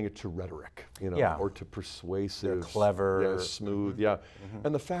attributing it to rhetoric, or to persuasive, they're clever, smooth,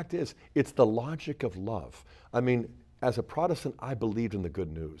 And the fact is, it's the logic of love. I mean, as a Protestant, I believed in the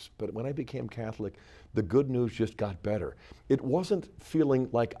good news, but when I became Catholic, the good news just got better. It wasn't feeling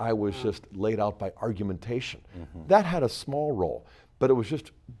like I was just laid out by argumentation. That had a small role, but it was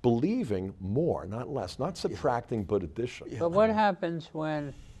just believing more, not less, not subtracting, but addition. But what happens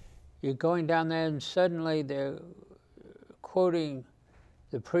when you're going down there and suddenly they're quoting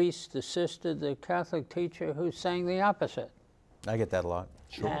the priest, the sister, the Catholic teacher who's saying the opposite? I get that a lot.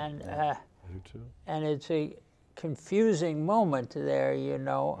 Sure. And, I do too. And it's a confusing moment there,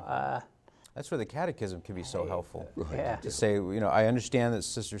 That's where the catechism can be so helpful. Yeah. To say, I understand that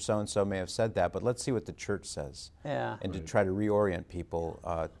Sister so-and-so may have said that, but let's see what the church says. Yeah. And to try to reorient people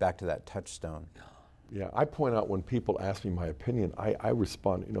back to that touchstone. Yeah, I point out when people ask me my opinion, I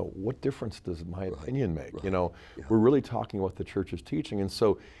respond, what difference does my opinion make? We're really talking what the church is teaching. And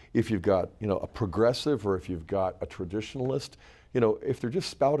so if you've got, a progressive or if you've got a traditionalist, if they're just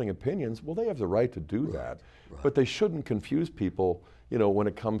spouting opinions, well, they have the right to do that. But they shouldn't confuse people, when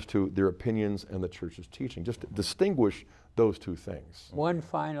it comes to their opinions and the church's teaching. Just to distinguish those two things. One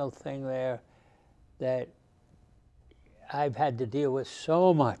final thing there that I've had to deal with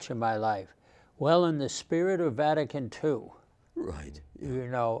so much in my life. Well, in the spirit of Vatican II,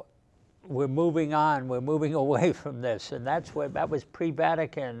 we're moving on, we're moving away from this, and that was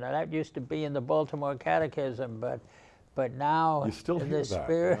pre-Vatican. That used to be in the Baltimore Catechism, but now in the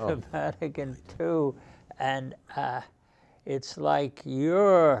spirit of Vatican II, and it's like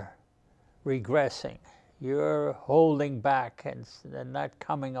you're regressing, you're holding back and not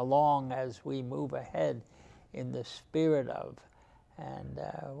coming along as we move ahead in the spirit of. And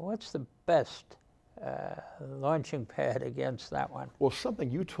what's the best launching pad against that one? Well,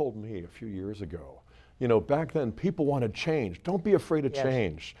 something you told me a few years ago. Back then people wanted change. Don't be afraid of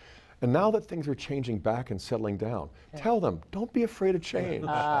change. And now that things are changing back and settling down, tell them, don't be afraid of change.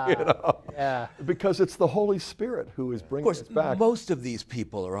 Because it's the Holy Spirit who is bringing us back. Most of these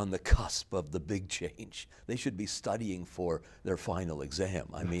people are on the cusp of the big change. They should be studying for their final exam.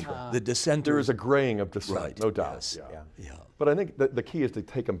 I mean, the dissenters... There is a graying of dissent, no doubt. Yes. But I think the key is to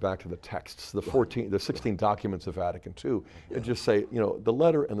take them back to the texts, the 16 documents of Vatican II, and just say, the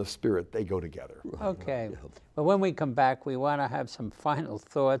letter and the spirit, they go together. Okay. But when we come back, we want to have some final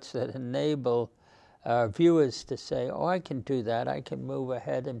thoughts that enable our viewers to say, oh, I can do that. I can move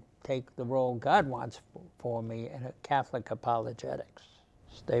ahead and take the role God wants for me in a Catholic apologetics.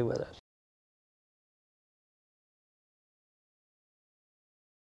 Stay with us.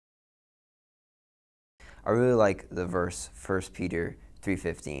 I really like the verse 1 Peter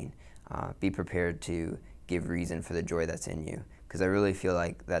 3:15. Be prepared to give reason for the joy that's in you, because I really feel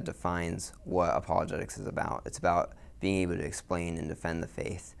like that defines what apologetics is about. It's about being able to explain and defend the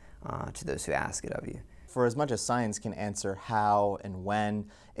faith to those who ask it of you. For as much as science can answer how and when,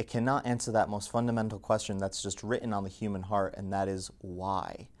 it cannot answer that most fundamental question that's just written on the human heart, and that is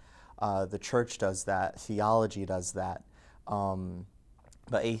why. The church does that, theology does that,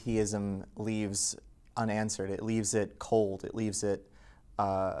 but atheism leaves unanswered. It leaves it cold. It leaves it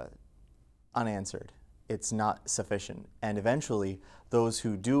unanswered. It's not sufficient. And eventually, those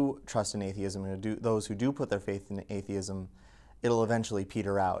who do trust in atheism, and those who do put their faith in atheism, it'll eventually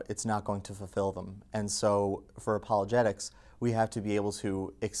peter out. It's not going to fulfill them. And so for apologetics, we have to be able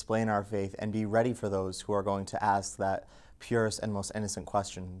to explain our faith and be ready for those who are going to ask that purest and most innocent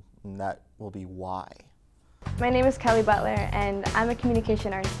question, and that will be why. My name is Kelly Butler, and I'm a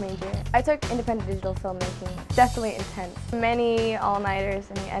communication arts major. I took independent digital filmmaking. Definitely intense. Many all-nighters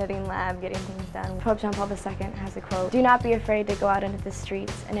in the editing lab getting things done. Pope John Paul II has a quote, "Do not be afraid to go out into the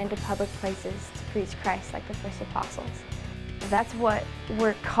streets and into public places to preach Christ like the first apostles." That's what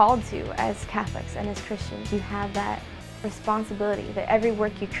we're called to as Catholics and as Christians. You have that responsibility that every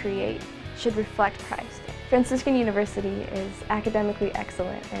work you create should reflect Christ. Franciscan University is academically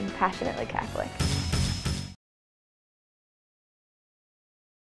excellent and passionately Catholic.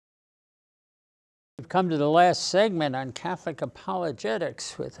 We've come to the last segment on Catholic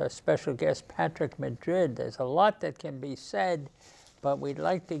apologetics with our special guest, Patrick Madrid. There's a lot that can be said, but we'd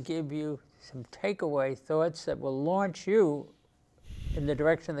like to give you some takeaway thoughts that will launch you in the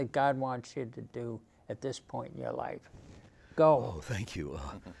direction that God wants you to do at this point in your life. Go. Oh, thank you.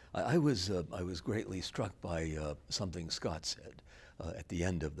 I was greatly struck by something Scott said at the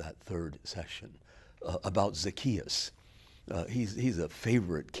end of that third session about Zacchaeus. He's a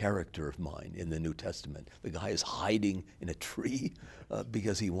favorite character of mine in the New Testament. The guy is hiding in a tree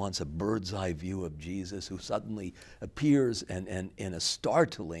because he wants a bird's eye view of Jesus, who suddenly appears and in a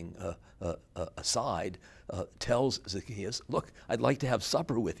startling aside tells Zacchaeus, "Look, I'd like to have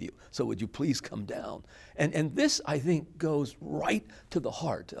supper with you, so would you please come down?" And this, I think, goes right to the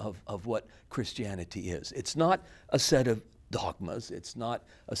heart of what Christianity is. It's not a set of dogmas. It's not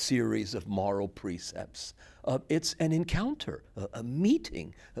a series of moral precepts. It's an encounter, a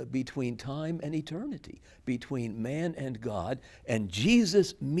meeting between time and eternity, between man and God, and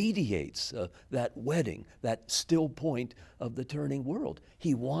Jesus mediates that wedding, that still point of the turning world.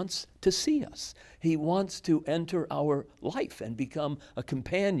 He wants to see us. He wants to enter our life and become a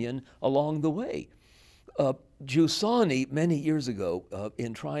companion along the way. Giussani, many years ago,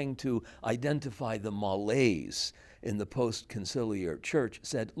 in trying to identify the malaise in the post-conciliar church,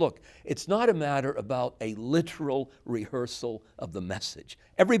 said, look, it's not a matter about a literal rehearsal of the message.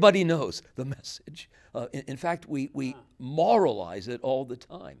 Everybody knows the message. In fact, we moralize it all the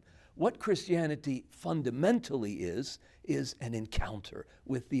time. What Christianity fundamentally is an encounter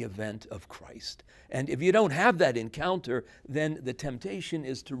with the event of Christ. And if you don't have that encounter, then the temptation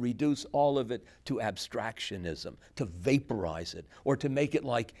is to reduce all of it to abstractionism, to vaporize it, or to make it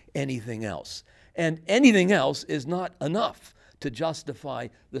like anything else. And anything else is not enough to justify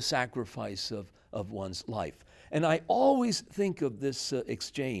the sacrifice of one's life. And I always think of this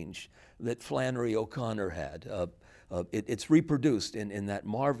exchange that Flannery O'Connor had. It's reproduced in that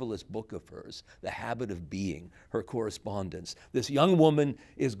marvelous book of hers, The Habit of Being, her correspondence. This young woman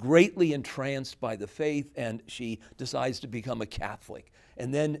is greatly entranced by the faith, and she decides to become a Catholic.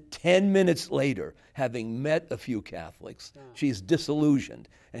 And then 10 minutes later, having met a few Catholics, she's disillusioned,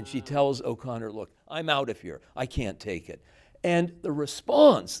 and she tells O'Connor, look, I'm out of here. I can't take it. And the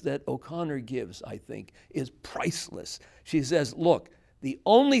response that O'Connor gives, I think, is priceless. She says, look, the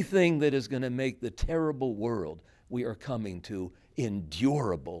only thing that is going to make the terrible world we are coming to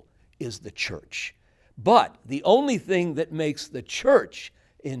endurable is the church. But the only thing that makes the church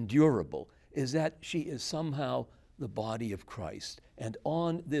endurable is that she is somehow the body of Christ. And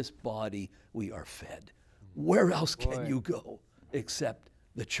on this body we are fed. Where else can you go except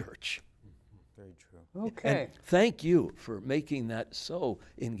the church? Very true. Okay. And thank you for making that so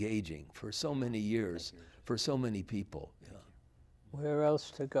engaging for so many years, for so many people. Yeah. Where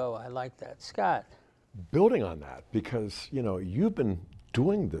else to go? I like that. Scott. Building on that, because you've been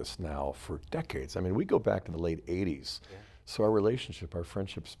doing this now for decades. I mean, we go back to the late 80s. Yeah. So our relationship, our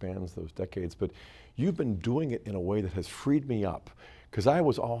friendship spans those decades, but you've been doing it in a way that has freed me up, because I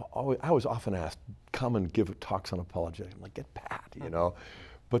was often asked, come and give talks on apologetics. I'm like, get Pat,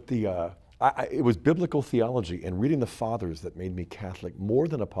 But it was biblical theology and reading the fathers that made me Catholic more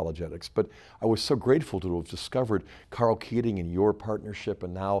than apologetics. But I was so grateful to have discovered Carl Keating and your partnership,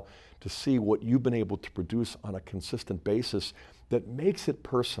 and now to see what you've been able to produce on a consistent basis that makes it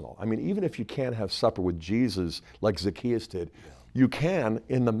personal. I mean, even if you can't have supper with Jesus like Zacchaeus did, you can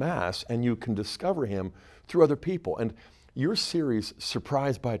in the Mass, and you can discover him through other people. And your series,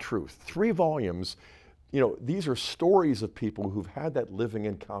 Surprised by Truth, 3 volumes, these are stories of people who've had that living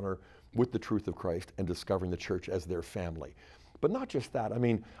encounter with the truth of Christ and discovering the church as their family. But not just that. I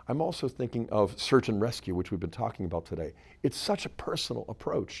mean, I'm also thinking of Search and Rescue, which we've been talking about today. It's such a personal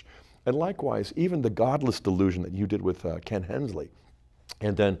approach. And likewise, even the godless delusion that you did with Ken Hensley.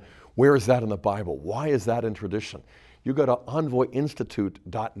 And then, where is that in the Bible? Why is that in tradition? You go to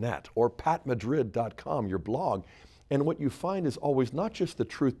envoyinstitute.net or patmadrid.com, your blog, and what you find is always not just the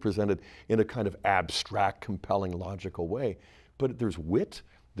truth presented in a kind of abstract, compelling, logical way, but there's wit,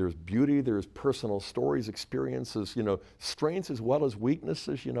 there's beauty, there's personal stories, experiences, strengths as well as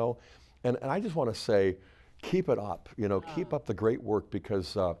weaknesses, And I just want to say, keep it up, keep up the great work,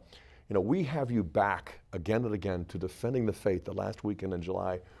 because we have you back again and again to defending the faith the last weekend in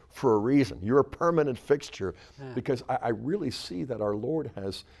July for a reason. You're a permanent fixture, because I really see that our Lord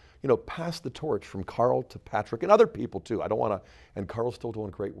has, passed the torch from Carl to Patrick and other people too. I don't want to, and Carl's still doing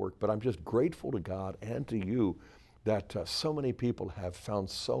great work, but I'm just grateful to God and to you that so many people have found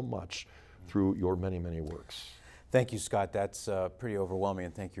so much through your many, many works. Thank you, Scott. That's pretty overwhelming,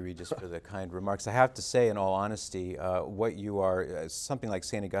 and thank you, Regis, for the kind remarks. I have to say, in all honesty, what you are, something like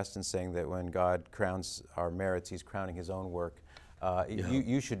St. Augustine saying that when God crowns our merits, he's crowning his own work.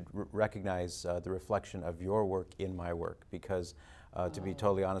 You should recognize the reflection of your work in my work, because to be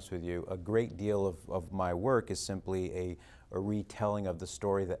totally honest with you, a great deal of my work is simply a retelling of the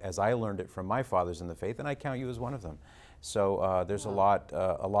story that, as I learned it from my fathers in the faith, and I count you as one of them. So there's a lot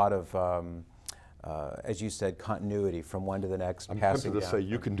of as you said, continuity from one to the next. I'm passing tempted to down. say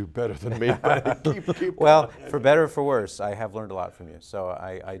you can do better than me, but keep well, going. for better or for worse, I have learned a lot from you. So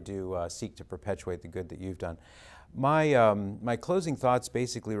I do seek to perpetuate the good that you've done. My closing thoughts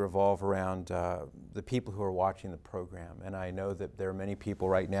basically revolve around the people who are watching the program. And I know that there are many people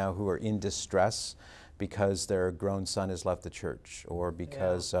right now who are in distress because their grown son has left the church, or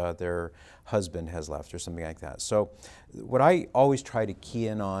because their husband has left, or something like that. So what I always try to key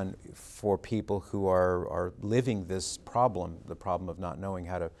in on for people who are living this problem, the problem of not knowing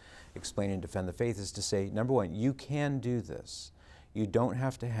how to explain and defend the faith, is to say, number one, you can do this. You don't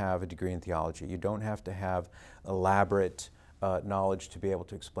have to have a degree in theology. You don't have to have elaborate knowledge to be able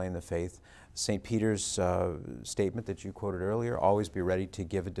to explain the faith. St. Peter's statement that you quoted earlier, always be ready to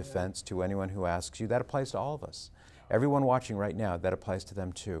give a defense to anyone who asks you, that applies to all of us. Everyone watching right now, that applies to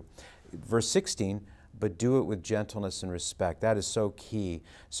them too. Verse 16, but do it with gentleness and respect. That is so key.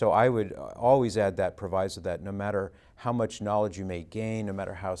 So I would always add that proviso that no matter how much knowledge you may gain, no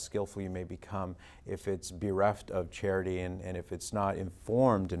matter how skillful you may become, if it's bereft of charity and if it's not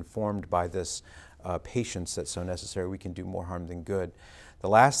informed by this patience that's so necessary, we can do more harm than good. The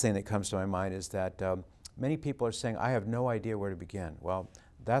last thing that comes to my mind is that many people are saying, I have no idea where to begin. Well,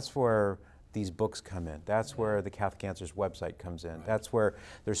 that's where these books come in. That's where the Catholic Answers website comes in. That's where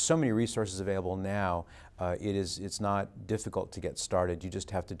there's so many resources available now. It's not difficult to get started. You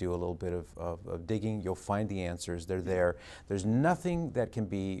just have to do a little bit of digging. You'll find the answers. They're there. There's nothing that can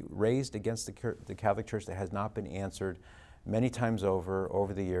be raised against the Catholic Church that has not been answered many times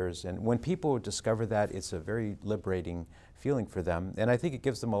over the years. And when people discover that, it's a very liberating feeling for them. And I think it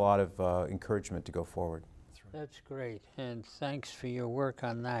gives them a lot of encouragement to go forward. That's great, and thanks for your work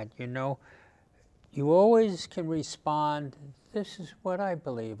on that. You know, you always can respond, this is what I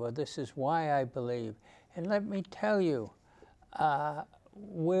believe, or this is why I believe. And let me tell you,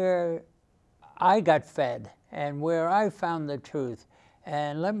 where I got fed and where I found the truth.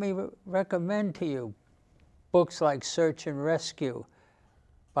 And let me recommend to you books like Search and Rescue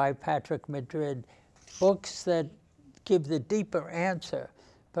by Patrick Madrid, books that give the deeper answer.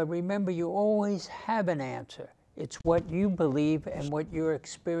 But remember, you always have an answer. It's what you believe and what your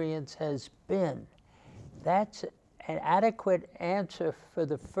experience has been. That's an adequate answer for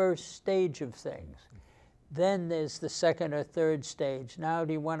the first stage of things. Then there's the second or third stage. Now,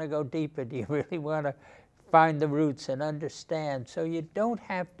 do you want to go deeper? Do you really want to find the roots and understand? So you don't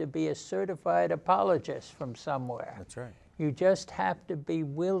have to be a certified apologist from somewhere. That's right. You just have to be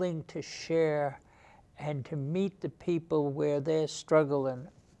willing to share and to meet the people where their struggle and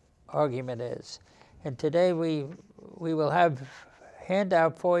argument is. And today we will have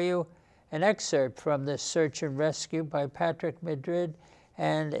handout for you an excerpt from this Search and Rescue by Patrick Madrid,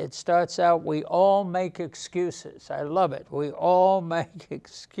 and it starts out, we all make excuses. I love it. We all make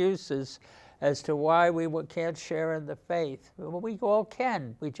excuses as to why we can't share in the faith. Well, we all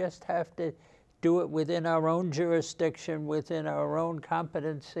can. We just have to do it within our own jurisdiction, within our own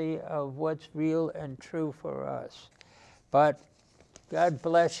competency of what's real and true for us. But God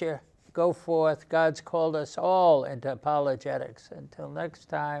bless you. Go forth. God's called us all into apologetics. Until next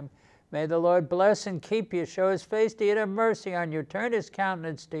time, may the Lord bless and keep you, show his face to you, and have mercy on you, turn his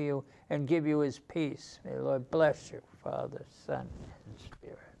countenance to you, and give you his peace. May the Lord bless you, Father, Son, and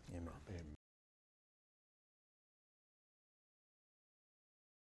Spirit.